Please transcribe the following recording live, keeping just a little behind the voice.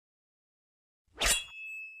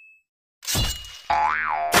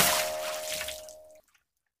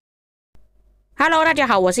Hello， 大家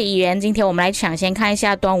好，我是怡媛。今天我们来抢先看一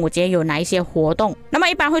下端午节有哪一些活动。那么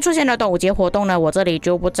一般会出现的端午节活动呢，我这里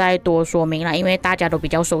就不再多说明了，因为大家都比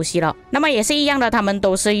较熟悉了。那么也是一样的，他们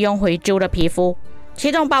都是用回旧的皮肤。其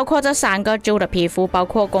中包括这3个旧的皮肤，包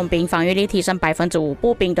括工兵防御力提升 5%，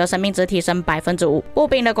 步兵的生命值提升 5%， 步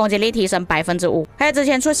兵的攻击力提升 5%， 还有之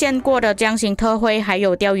前出现过的将星特惠，还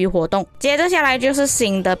有钓鱼活动。接着下来就是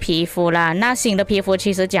新的皮肤啦，那新的皮肤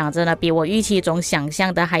其实讲真的比我预期中想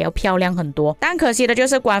象的还要漂亮很多，但可惜的就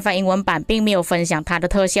是官方英文版并没有分享它的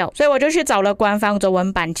特效，所以我就去找了官方中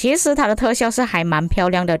文版。其实它的特效是还蛮漂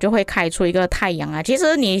亮的，就会开出一个太阳啊。其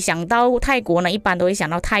实你想到泰国呢，一般都会想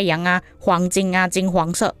到太阳啊、黄金啊、金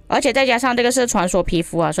黄色，而且再加上这个是传说皮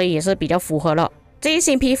肤啊，所以也是比较符合了。这一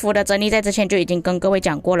新皮肤的争议在之前就已经跟各位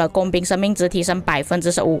讲过了，工兵生命值提升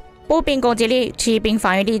 15%， 步兵攻击力、骑兵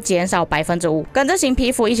防御力减少 5%。 跟着新皮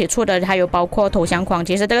肤一起出的还有包括头像框，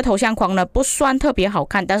其实这个头像框呢不算特别好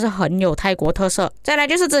看，但是很有泰国特色。再来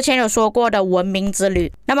就是之前有说过的文明之旅，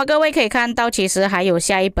那么各位可以看到其实还有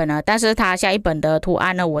下一本呢，但是它下一本的图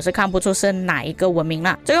案呢我是看不出是哪一个文明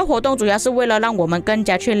了。这个活动主要是为了让我们更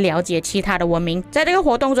加去了解其他的文明，在这个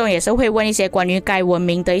活动中也是会问一些关于该文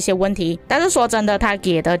明的一些问题，但是说真的他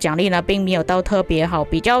给的奖励呢并没有到特别好，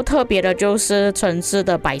比较特别的就是城市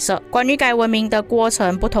的摆设，关于该文明的过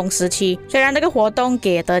程不同时期。虽然这个活动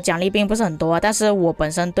给的奖励并不是很多，但是我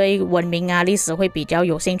本身对文明啊历史会比较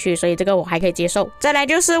有兴趣，所以这个我还可以接受。再来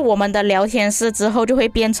就是我们的聊天室之后就会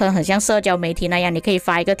变成很像社交媒体那样，你可以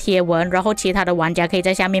发一个贴文，然后其他的玩家可以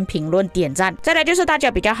在下面评论点赞。再来就是大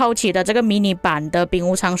家比较好奇的这个迷你版的兵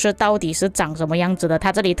无常势到底是长什么样子的，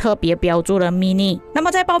它这里特别标注了迷你。那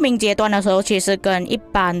么在报名阶段的时候其实跟一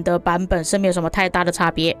般的版本是没有什么太大的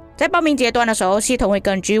差别。在报名阶段的时候，系统会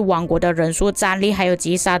根据王国的人数、战力还有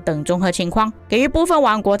击杀等综合情况，给予部分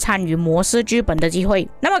王国参与模式剧本的机会。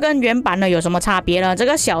那么跟原版呢有什么差别呢？这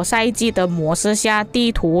个小赛季的模式下，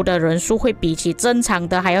地图的人数会比起正常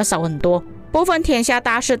的还要少很多。部分天下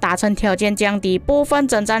大事达成条件降低，部分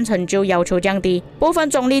征战成就要求降低，部分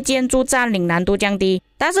中立建筑占领难度降低，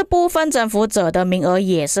但是部分征服者的名额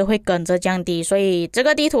也是会跟着降低。所以这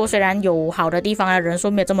个地图虽然有好的地方啊，人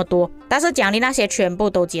数没有这么多，但是奖励那些全部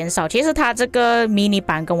都减少。其实它这个迷你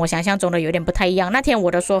版跟我想象中的有点不太一样，那天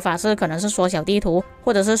我的说法是可能是缩小地图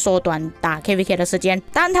或者是缩短打 KVK 的时间，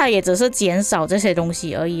但它也只是减少这些东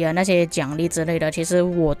西而已啊，那些奖励之类的，其实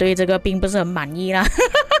我对这个并不是很满意啦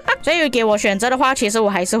所以给我选择的话，其实我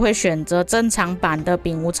还是会选择正常版的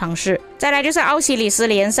兵无常势。再来就是奥西里斯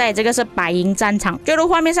联赛，这个是白银战场，就如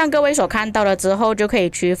画面上各位所看到了之后就可以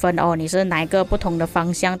区分哦，你是哪一个不同的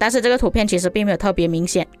方向，但是这个图片其实并没有特别明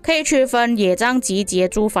显，可以区分野战、集结、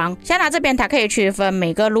驻防。像它这边它可以区分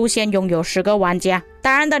每个路线拥有10个玩家，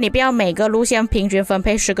当然的你不要每个路线平均分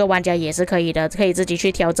配10个玩家也是可以的，可以自己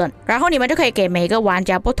去调整。然后你们就可以给每个玩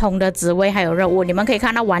家不同的职位还有任务，你们可以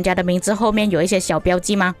看到玩家的名字后面有一些小标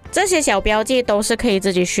记吗？这些小标记都是可以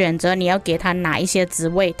自己选择你要给他哪一些职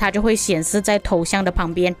位，它就会显示在头像的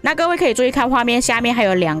旁边。那各位可以注意看画面下面还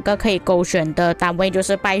有2个可以勾选的单位，就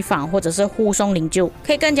是拜访或者是护送领救，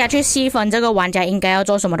可以更加去细分这个玩家应该要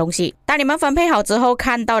做什么东西。当你们分配好之后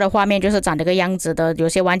看到的画面就是长这个样子的，有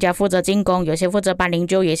些玩家负责进攻，有些负责搬领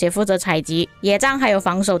救，有些负责采集、野战还有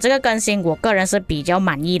防守。这个更新我个人是比较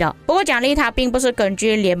满意的。不过奖励它并不是根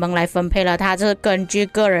据联盟来分配了，它是根据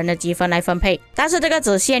个人的积分来分配，但是这个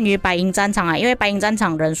只限于白银战场啊，因为白银战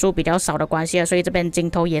场人数比较少的关系，所以这边金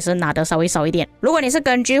头也是拿的稍微少一点。如果你是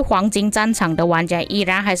根据黄金战场的玩家，依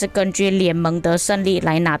然还是根据联盟的胜利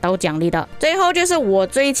来拿到奖励的。最后就是我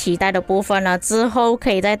最期待的部分了，之后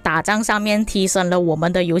可以在打仗上面提升了我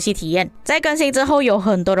们的游戏体验。在更新之后有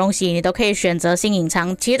很多东西你都可以选择性隐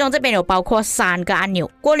藏，其中这边有包括3个按钮：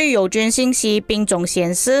过滤友军信息、兵种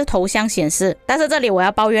显示、头像显示。但是这里我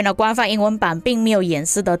要抱怨了，官方英文版并没有演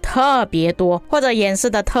示的特别多，或者演示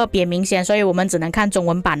的特别明显，所以我们只能看中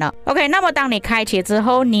文版了。OK， 那么当你开启之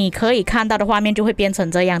后，你可以看到的画面就会变成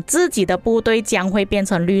这样，自己的部队将会变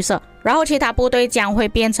成绿色，然后其他部队将会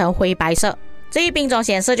变成灰白色。至于兵种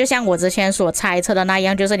显示，就像我之前所猜测的那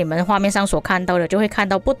样，就是你们画面上所看到的，就会看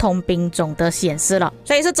到不同兵种的显示了。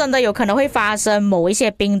所以是真的有可能会发生某一些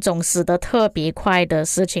兵种死得特别快的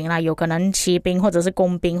事情啦，有可能骑兵或者是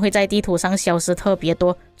工兵会在地图上消失特别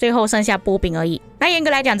多，最后剩下步兵而已。那严格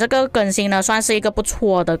来讲，这个更新呢算是一个不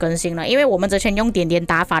错的更新了，因为我们之前用点点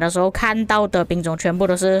打法的时候看到的兵种全部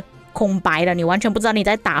都是空白的，你完全不知道你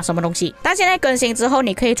在打什么东西。但现在更新之后，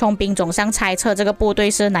你可以从兵种上猜测这个部队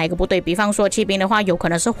是哪一个部队。比方说骑兵的话，有可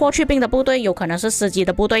能是霍去病的部队，有可能是司机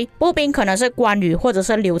的部队；步兵可能是关羽或者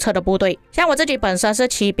是刘彻的部队。像我自己本身是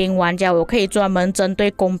骑兵玩家，我可以专门针对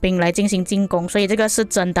工兵来进行进攻，所以这个是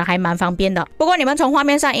真的还蛮方便的。不过你们从画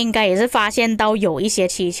面上应该也是发现到有一些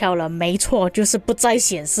蹊跷了，没错，就是不再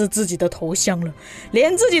显示自己的头像了，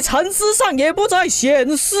连自己城市上也不再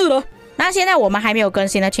显示了。那现在我们还没有更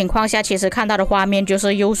新的情况下，其实看到的画面就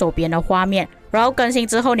是右手边的画面，然后更新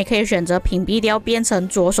之后你可以选择屏蔽掉，变成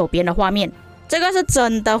左手边的画面。这个是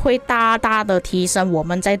真的会大大的提升我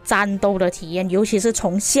们在战斗的体验，尤其是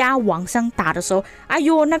从下往上打的时候，哎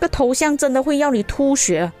呦，那个头像真的会要你吐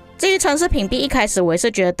血。至于城市屏蔽，一开始我也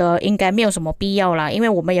是觉得应该没有什么必要啦，因为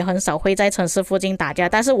我们也很少会在城市附近打架，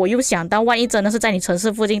但是我又想到万一真的是在你城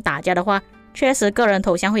市附近打架的话，确实个人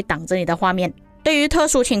头像会挡着你的画面，对于特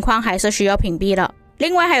殊情况还是需要屏蔽的。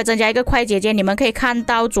另外还有增加一个快捷键，你们可以看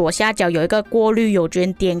到左下角有一个过滤友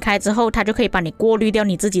军，点开之后它就可以帮你过滤掉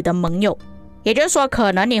你自己的盟友，也就是说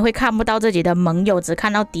可能你会看不到自己的盟友，只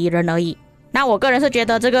看到敌人而已。那我个人是觉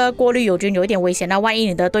得这个过滤友军有一点危险，那万一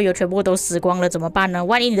你的队友全部都死光了怎么办呢？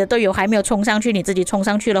万一你的队友还没有冲上去，你自己冲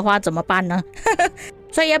上去的话怎么办呢？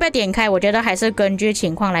所以要不要点开，我觉得还是根据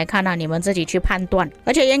情况来看啊，你们自己去判断。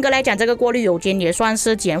而且严格来讲，这个过滤友军也算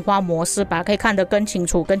是简化模式吧，可以看得更清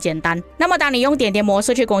楚更简单。那么当你用点点模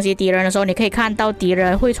式去攻击敌人的时候，你可以看到敌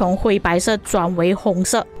人会从灰白色转为红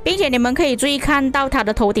色，并且你们可以注意看到他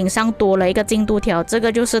的头顶上多了一个进度条，这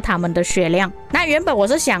个就是他们的血量。那原本我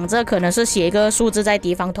是想着可能是写一个数字在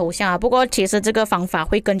敌方头像啊，不过其实这个方法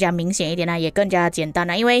会更加明显一点啊，也更加简单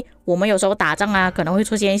啊，因为我们有时候打仗啊，可能会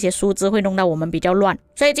出现一些数字会弄到我们比较乱，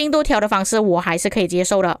所以进度条的方式我还是可以接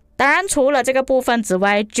受的。当然除了这个部分之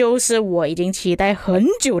外，就是我已经期待很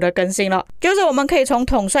久的更新了，就是我们可以从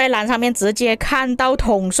统帅栏上面直接看到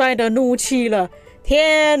统帅的怒气了。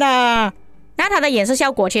天哪！那它的演示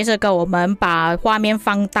效果其实跟我们把画面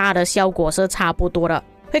放大的效果是差不多的，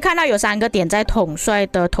会看到有3个点在统帅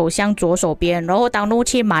的头像左手边，然后当怒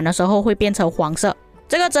气满的时候会变成黄色。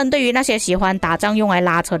这个针对于那些喜欢打仗用来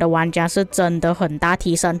拉扯的玩家是真的很大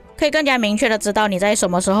提升，可以更加明确的知道你在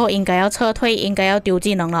什么时候应该要撤退，应该要丢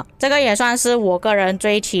技能了。这个也算是我个人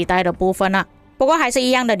最期待的部分了。不过还是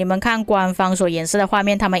一样的，你们看官方所演示的画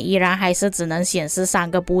面，他们依然还是只能显示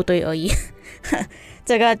3个部队而已。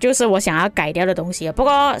这个就是我想要改掉的东西。不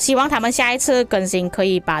过希望他们下一次更新可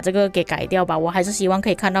以把这个给改掉吧，我还是希望可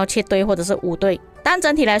以看到7队或者是5队。但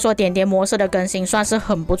整体来说，点点模式的更新算是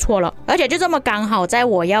很不错了，而且就这么刚好在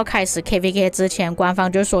我要开始 KVK 之前，官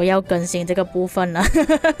方就说要更新这个部分了。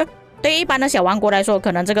对于一般的小王国来说，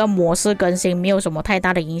可能这个模式更新没有什么太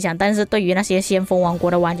大的影响，但是对于那些先锋王国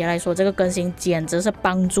的玩家来说，这个更新简直是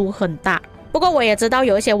帮助很大。不过我也知道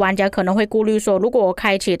有一些玩家可能会顾虑说，如果我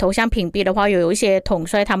开启头像屏蔽的话，有一些统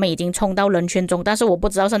帅他们已经冲到人群中，但是我不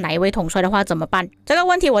知道是哪一位统帅的话怎么办？这个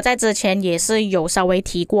问题我在之前也是有稍微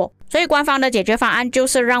提过，所以官方的解决方案就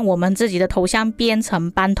是让我们自己的头像变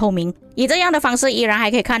成半透明，以这样的方式依然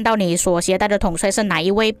还可以看到你所携带的统帅是哪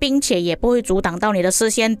一位，并且也不会阻挡到你的视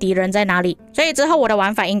线，敌人在哪里。所以之后我的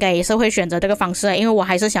玩法应该也是会选择这个方式，因为我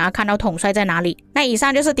还是想要看到统帅在哪里。那以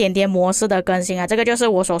上就是点点模式的更新啊，这个就是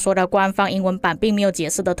我所说的官方英文版并没有解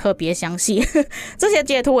释的特别详细。这些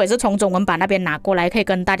截图我也是从中文版那边拿过来，可以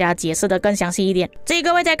跟大家解释的更详细一点。至于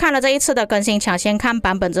各位在看了这一次的更新抢先看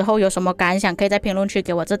版本之后有什么感想，可以在评论区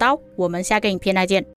给我知道。我们下个影片再见。